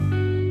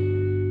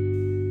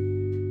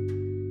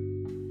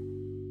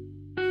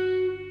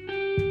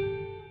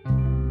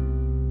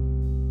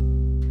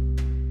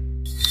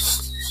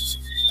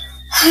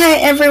Hi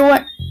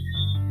everyone.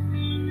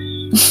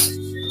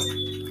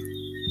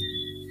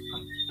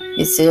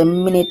 You see, the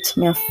minute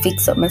me I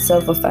fix up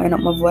myself or find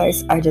out my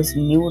voice, I just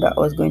knew that I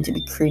was going to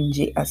be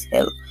cringy as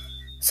hell.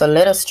 So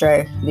let us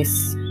try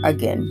this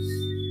again.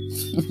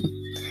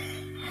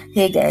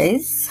 Hey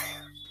guys,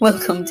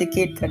 welcome to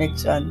Cate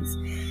Connections.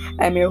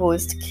 I'm your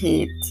host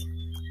Cate.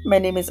 My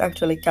name is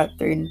actually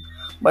Catherine,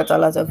 but a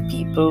lot of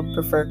people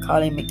prefer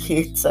calling me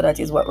Cate, so that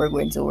is what we're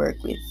going to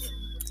work with.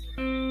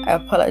 I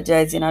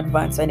apologize in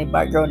advance for any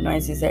background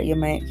noises that you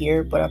might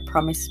hear, but I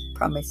promise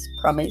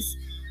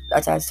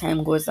that as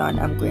time goes on,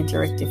 I'm going to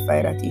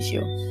rectify that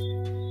issue.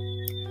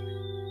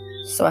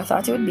 So I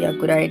thought it would be a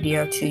good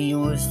idea to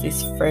use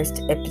this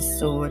first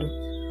episode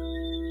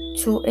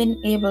to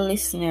enable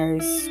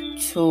listeners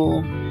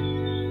to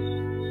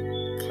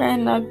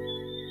kind of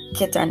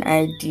get an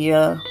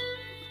idea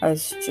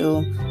as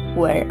to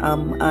who I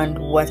am and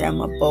what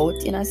I'm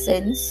about in a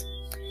sense.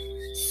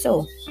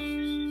 So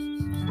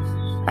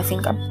I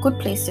think a good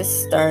place to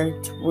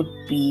start would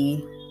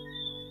be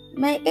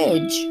my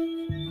age.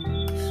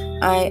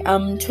 I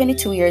am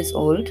 22 years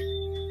old.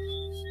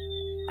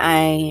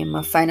 I'm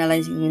a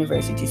finalizing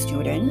university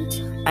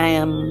student. I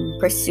am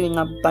pursuing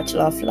a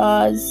Bachelor of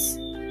Laws.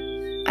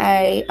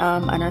 I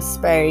am an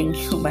aspiring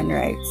human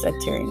rights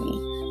attorney.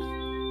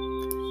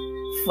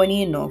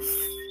 Funny enough,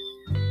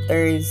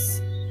 there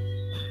is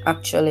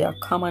actually a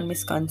common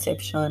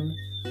misconception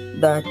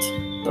that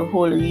the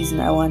whole reason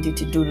I wanted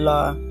to do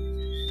law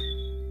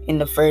in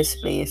the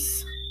first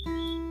place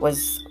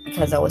was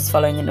because I was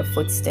following in the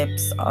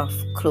footsteps of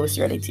close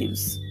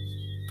relatives.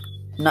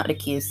 Not the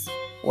case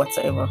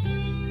whatsoever.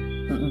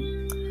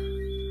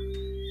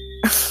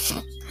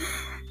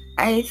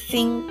 I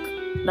think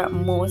that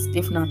most,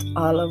 if not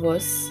all of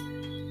us,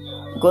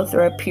 go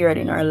through a period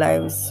in our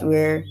lives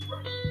where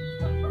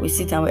we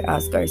sit and we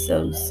ask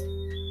ourselves,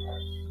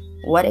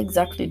 what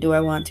exactly do I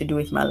want to do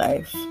with my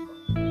life?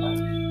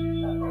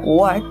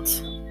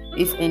 What,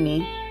 if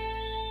any,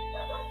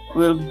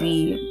 will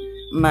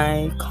be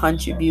my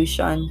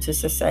contribution to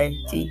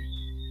society?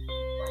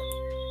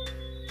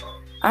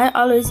 I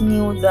always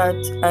knew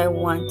that I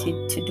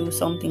wanted to do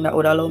something that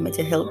would allow me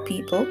to help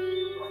people.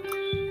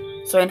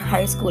 So in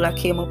high school, I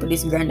came up with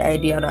this grand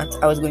idea that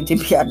I was going to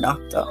be a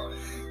doctor,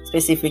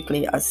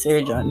 specifically a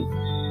surgeon.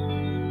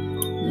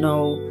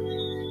 No,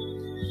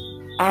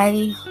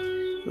 I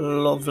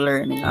love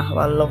learning. I have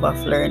a love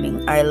of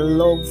learning. I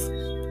love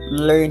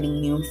learning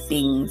new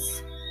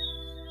things.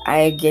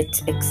 I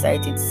get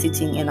excited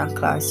sitting in a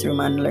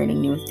classroom and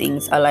learning new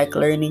things. I like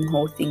learning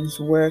how things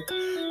work.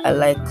 I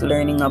like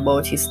learning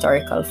about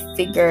historical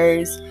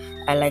figures.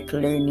 I like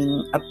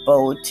learning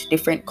about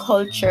different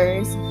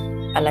cultures.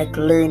 I like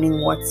learning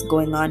what's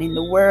going on in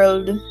the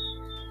world.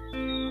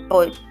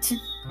 But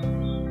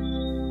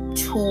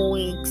 2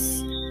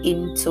 weeks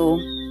into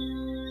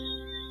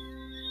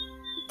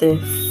the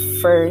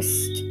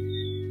first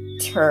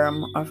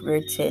term of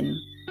grade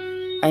 10,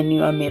 I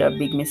knew I made a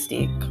big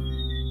mistake.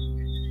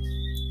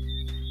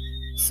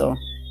 So,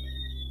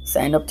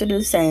 signed up to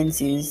do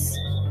sciences.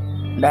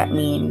 That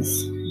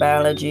means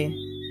biology,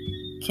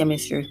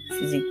 chemistry,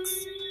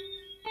 physics.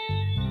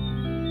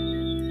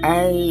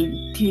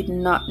 I did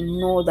not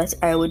know that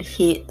I would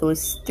hate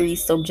those 3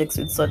 subjects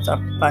with such a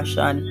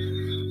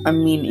passion. I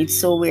mean, it's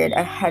so weird.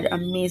 I had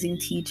amazing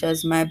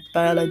teachers. My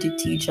biology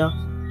teacher,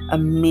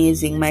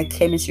 amazing. My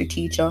chemistry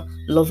teacher,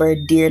 love her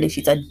dearly.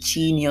 She's a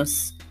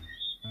genius.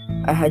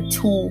 I had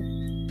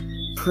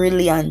 2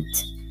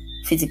 brilliant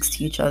physics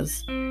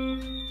teachers.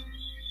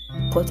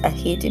 But I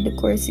hated the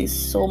courses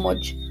so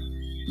much.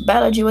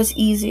 Biology was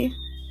easy.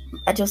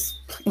 It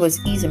was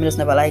easy. I just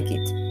never liked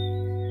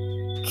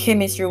it.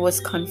 Chemistry was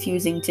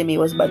confusing to me. It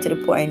was bad to the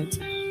point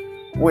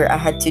where I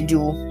had to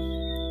do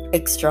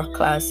extra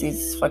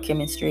classes for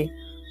chemistry.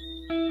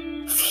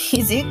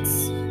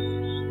 Physics,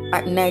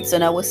 at nights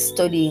when I was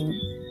studying,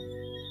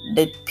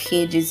 the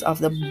pages of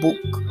the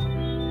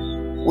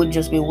book would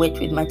just be wet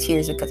with my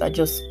tears because I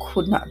just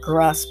could not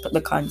grasp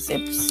the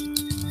concepts.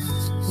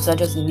 So I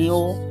just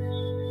knew.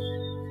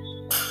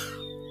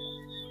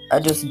 I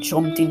just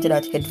jumped into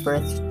that head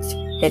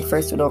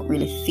first without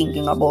really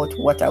thinking about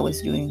what I was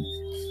doing.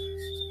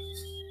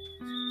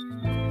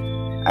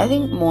 I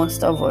think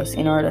most of us,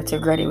 in order to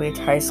graduate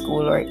high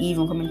school or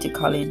even come into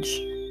college,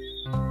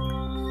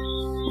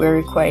 we're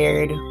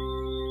required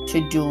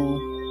to do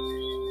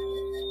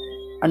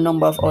a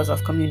number of hours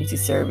of community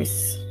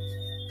service.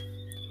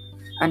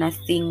 And I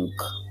think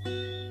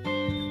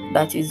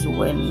that is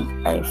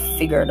when I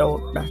figured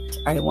out that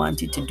I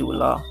wanted to do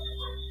law.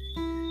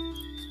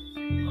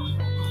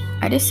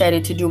 I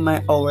decided to do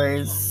my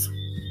hours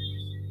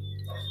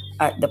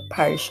at the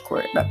parish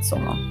court that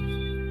summer.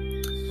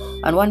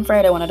 And one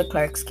Friday, one of the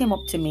clerks came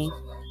up to me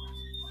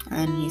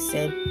and he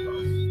said,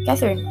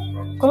 Catherine,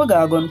 come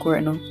go gun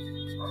court now.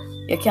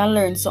 You can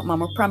learn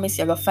something. I promise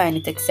you're going to find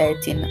it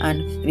exciting. And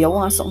if you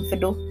want something to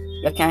do,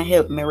 you can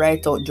help me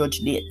write out judge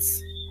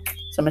dates.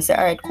 So I said,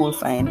 all right, cool,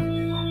 fine.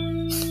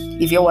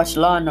 If you watch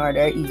Law and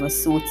Order, even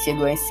Suits, you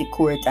go and see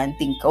court and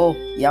think, oh,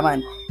 yeah,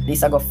 man,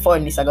 this is going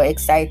fun, this is going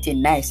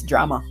exciting, nice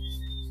drama.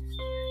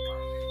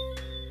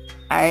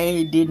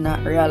 I did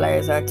not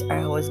realize that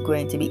I was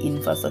going to be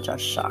in for such a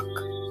shock.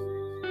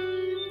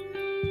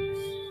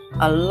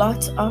 A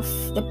lot of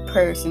the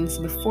persons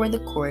before the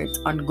court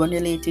on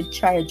gun-related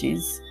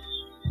charges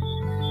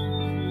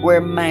were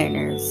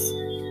minors.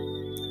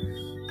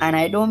 And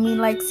I don't mean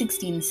like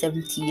 16,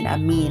 17, I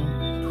mean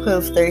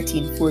 12,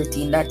 13,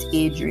 14, that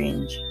age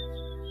range.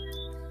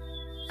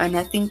 And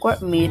I think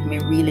what made me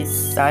really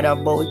sad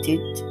about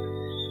it,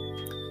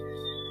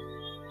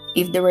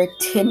 if there were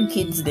 10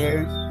 kids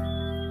there,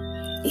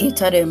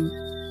 8 of them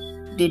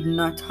did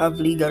not have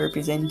legal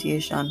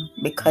representation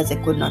because they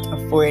could not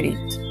afford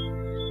it.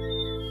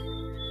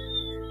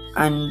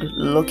 And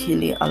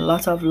luckily, a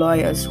lot of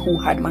lawyers who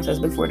had matters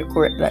before the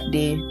court that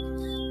day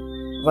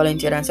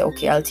volunteered and said,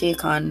 okay, I'll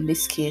take on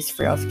this case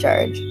free of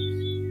charge.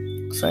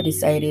 So I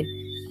decided,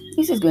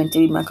 this is going to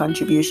be my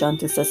contribution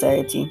to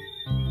society.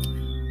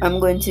 I'm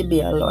going to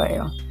be a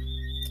lawyer.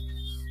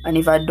 And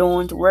if I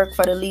don't work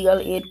for the legal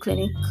aid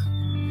clinic,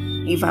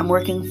 if I'm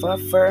working for a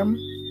firm,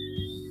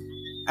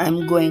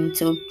 I'm going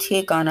to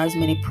take on as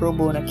many pro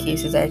bono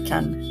cases as I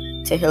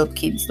can to help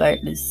kids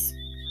like this.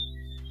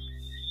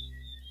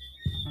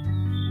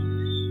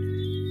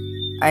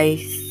 I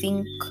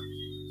think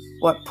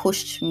what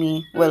pushed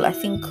me, I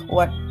think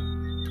what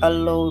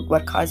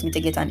caused me to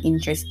get an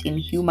interest in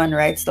human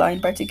rights law in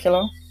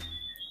particular,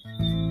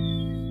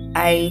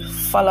 I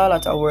follow a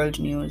lot of world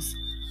news.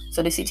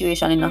 So the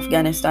situation in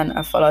Afghanistan,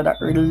 I follow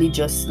that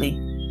religiously.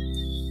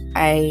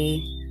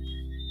 I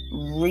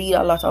read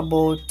a lot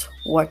about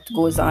what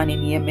goes on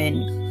in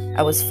Yemen.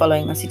 I was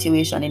following a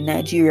situation in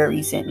Nigeria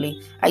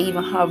recently. I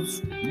even have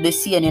the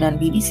CNN and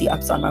BBC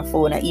apps on my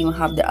phone. I even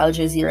have the Al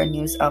Jazeera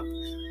news app.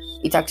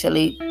 It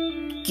actually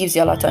gives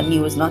you a lot of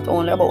news, not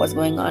only about what's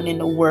going on in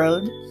the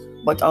world,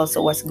 but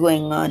also what's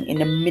going on in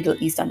the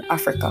Middle East and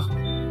Africa.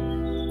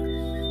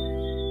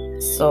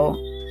 So,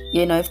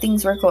 if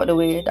things work out the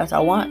way that I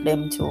want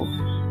them to,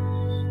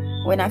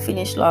 when I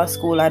finish law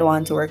school, I'd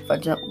want to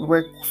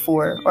work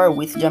for or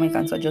with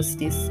Jamaicans for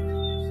Justice,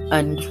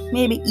 and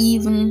maybe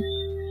even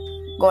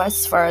go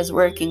as far as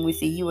working with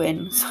the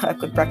UN so I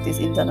could practice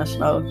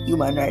international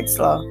human rights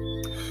law.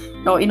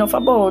 Now, enough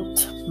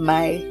about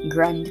my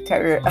grand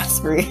career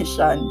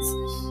aspirations.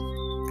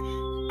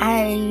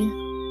 I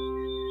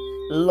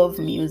love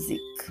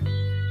music.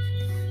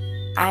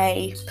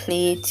 I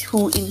play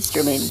 2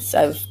 instruments.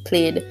 I've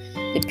played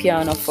the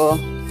piano for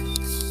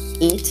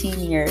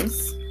 18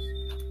 years.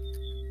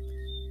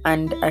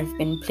 And I've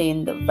been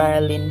playing the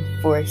violin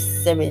for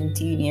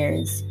 17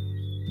 years.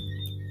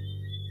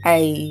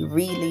 I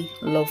really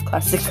love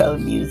classical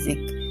music.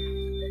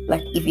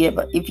 Like if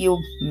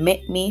you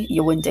met me,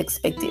 you wouldn't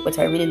expect it, but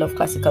I really love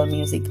classical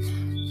music.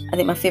 I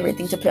think my favorite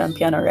thing to play on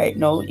piano right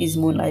now is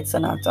Moonlight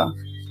Sonata.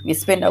 If you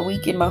spend a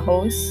week in my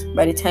house,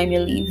 by the time you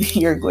leave,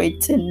 you're going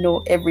to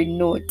know every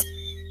note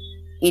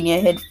in your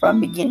head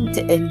from beginning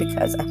to end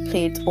because I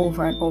play it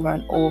over and over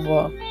and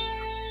over.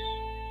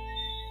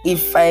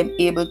 If I'm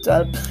able to,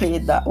 I'll play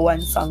that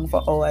one song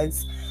for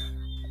hours.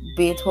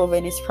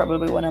 Beethoven is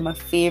probably one of my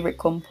favorite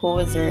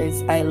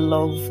composers. I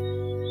love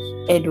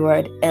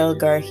Edward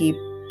Elgar. He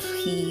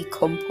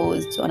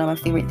composed one of my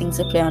favorite things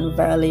to play on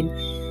violin.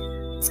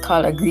 It's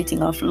called A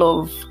Greeting of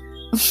Love.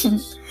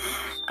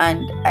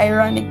 And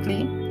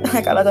ironically,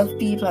 like a lot of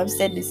people have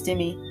said this to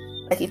me,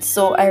 like it's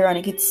so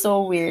ironic, it's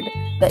so weird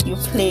that you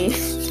play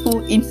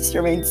 2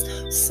 instruments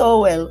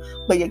so well,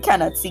 but you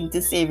cannot sing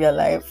to save your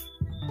life.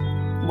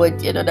 But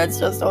that's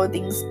just how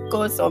things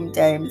go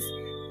sometimes.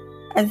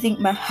 I think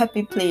my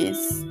happy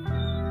place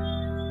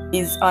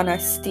is on a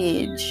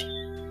stage,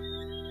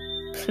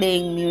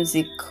 playing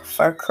music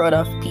for a crowd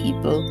of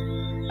people.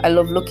 I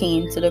love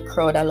looking into the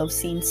crowd. I love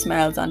seeing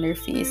smiles on their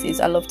faces.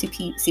 I love to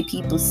see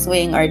people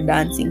swaying or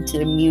dancing to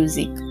the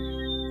music.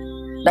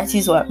 That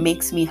is what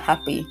makes me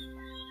happy.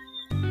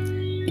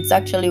 It's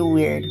actually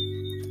weird.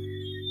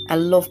 I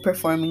love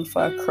performing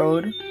for a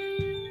crowd,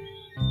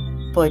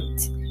 but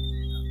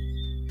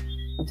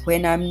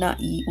when I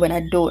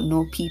don't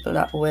know people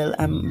that well,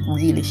 I'm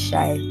really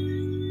shy.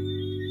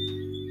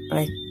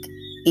 I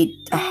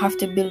have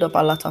to build up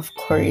a lot of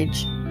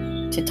courage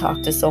to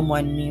talk to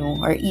someone new,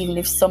 or even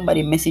if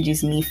somebody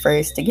messages me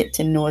first to get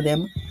to know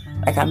them.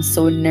 Like I'm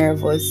so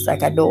nervous,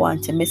 like I don't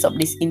want to mess up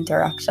this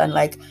interaction.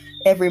 Like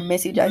every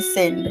message I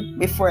send,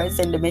 before I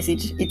send the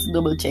message, it's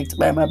double checked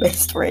by my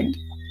best friend.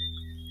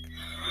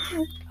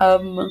 I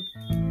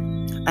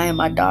am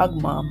a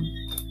dog mom.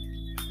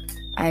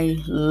 I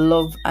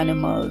love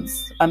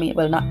animals.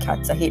 Not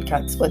cats. I hate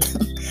cats, but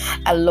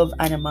I love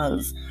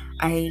animals.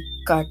 We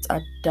got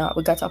a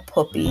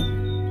puppy.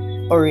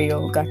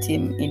 Oreo, got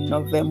him in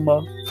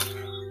November.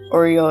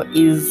 Oreo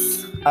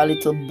is a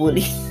little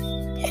bully.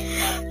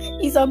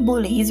 He's a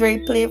bully. He's very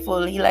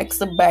playful. He likes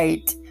to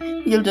bite.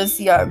 He'll just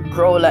see or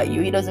growl at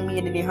you. He doesn't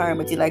mean any harm,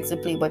 but he likes to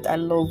play. But I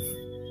love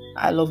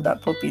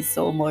that puppy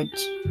so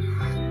much.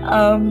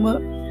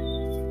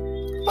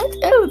 What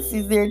else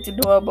is there to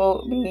know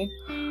about me?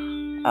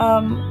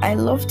 I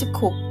love to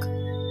cook.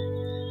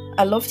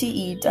 I love to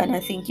eat, and I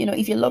think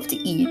if you love to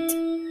eat,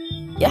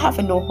 you have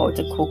to know how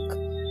to cook.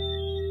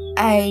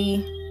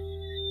 I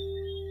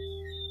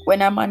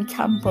when I'm on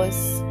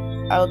campus,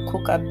 I'll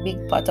cook a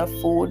big pot of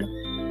food,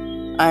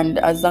 and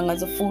as long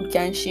as the food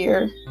can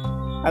share,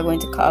 I'm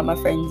going to call my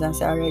friends and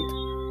say, alright,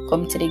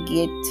 come to the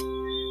gate.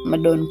 I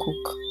done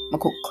cook. I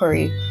cook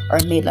curry, or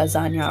I made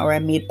lasagna, or I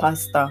made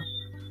pasta.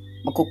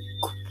 I cook.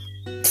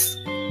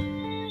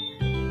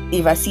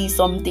 If I see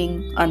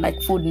something on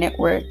like Food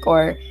Network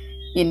or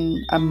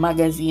in a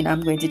magazine,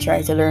 I'm going to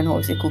try to learn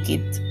how to cook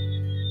it.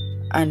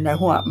 And I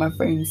want my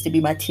friends to be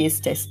my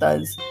taste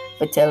testers,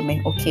 to tell me,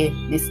 okay,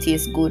 this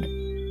tastes good,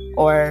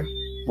 or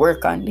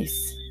work on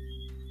this.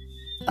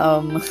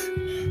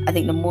 I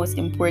think the most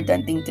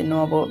important thing to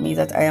know about me is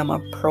that I am a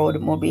proud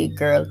Mobe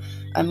girl.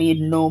 I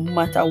mean, no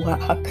matter what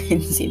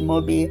happens in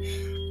Mobe,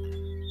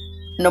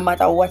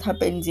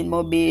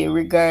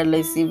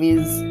 regardless if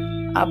it's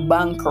a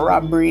bank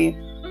robbery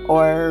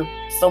or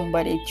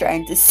somebody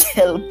trying to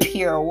sell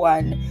Pier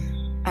 1,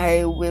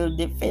 I will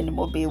defend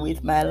Mobe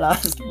with my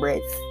last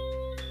breath.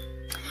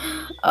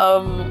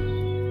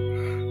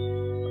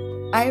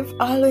 I've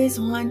always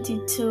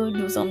wanted to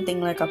do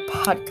something like a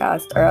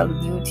podcast or a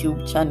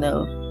YouTube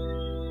channel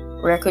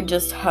where I could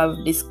just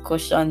have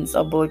discussions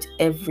about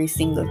every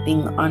single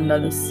thing under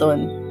the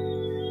sun,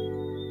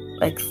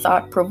 like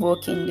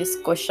thought-provoking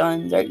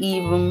discussions or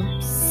even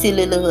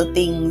silly little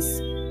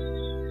things.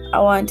 I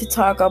want to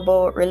talk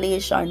about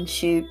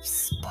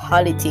relationships,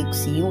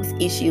 politics, youth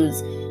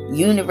issues,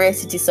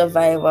 university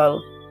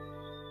survival.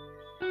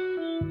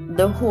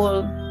 The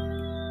whole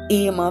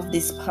aim of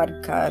this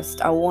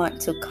podcast, I want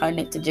to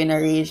connect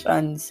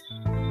generations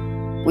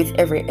with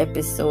every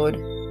episode.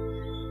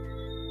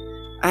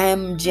 I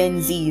am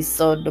Gen Z,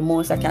 so the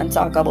most I can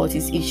talk about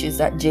is issues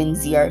that Gen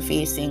Z are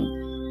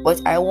facing.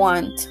 But I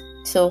want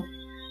to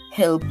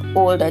help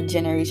older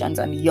generations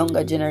and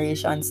younger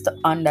generations to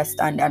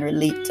understand and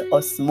relate to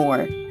us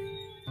more.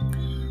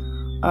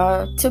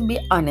 To be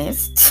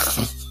honest,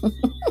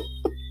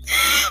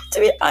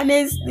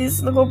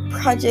 this little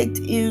project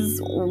is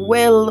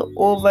well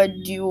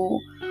overdue,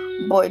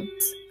 but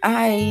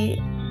I'm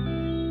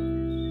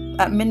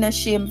not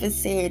ashamed to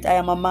say it. I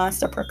am a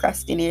master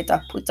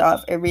procrastinator, put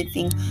off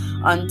everything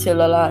until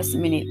the last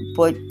minute.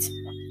 But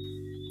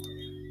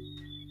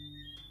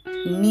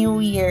New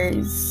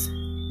Year's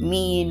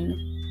mean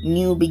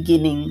new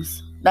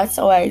beginnings. That's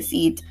how I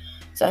see it.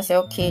 So I say,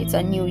 okay, it's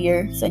a new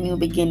year, it's a new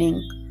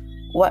beginning.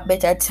 What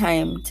better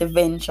time to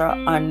venture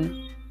on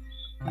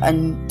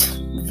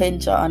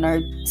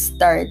or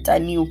start a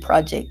new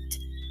project?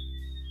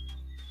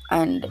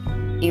 And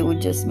it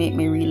would just make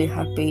me really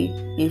happy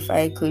if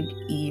I could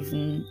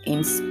even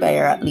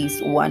inspire at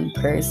least one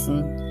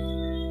person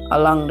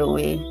along the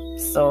way.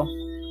 So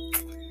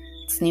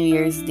it's New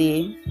Year's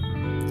Day.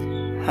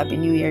 Happy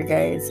New Year,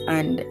 guys.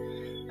 And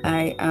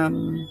I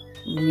am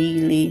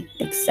really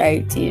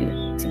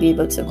excited to be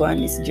able to go on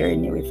this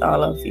journey with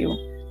all of you.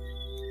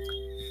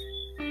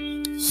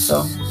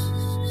 So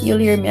you'll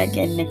hear me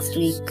again next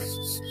week.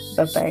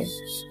 Bye-bye.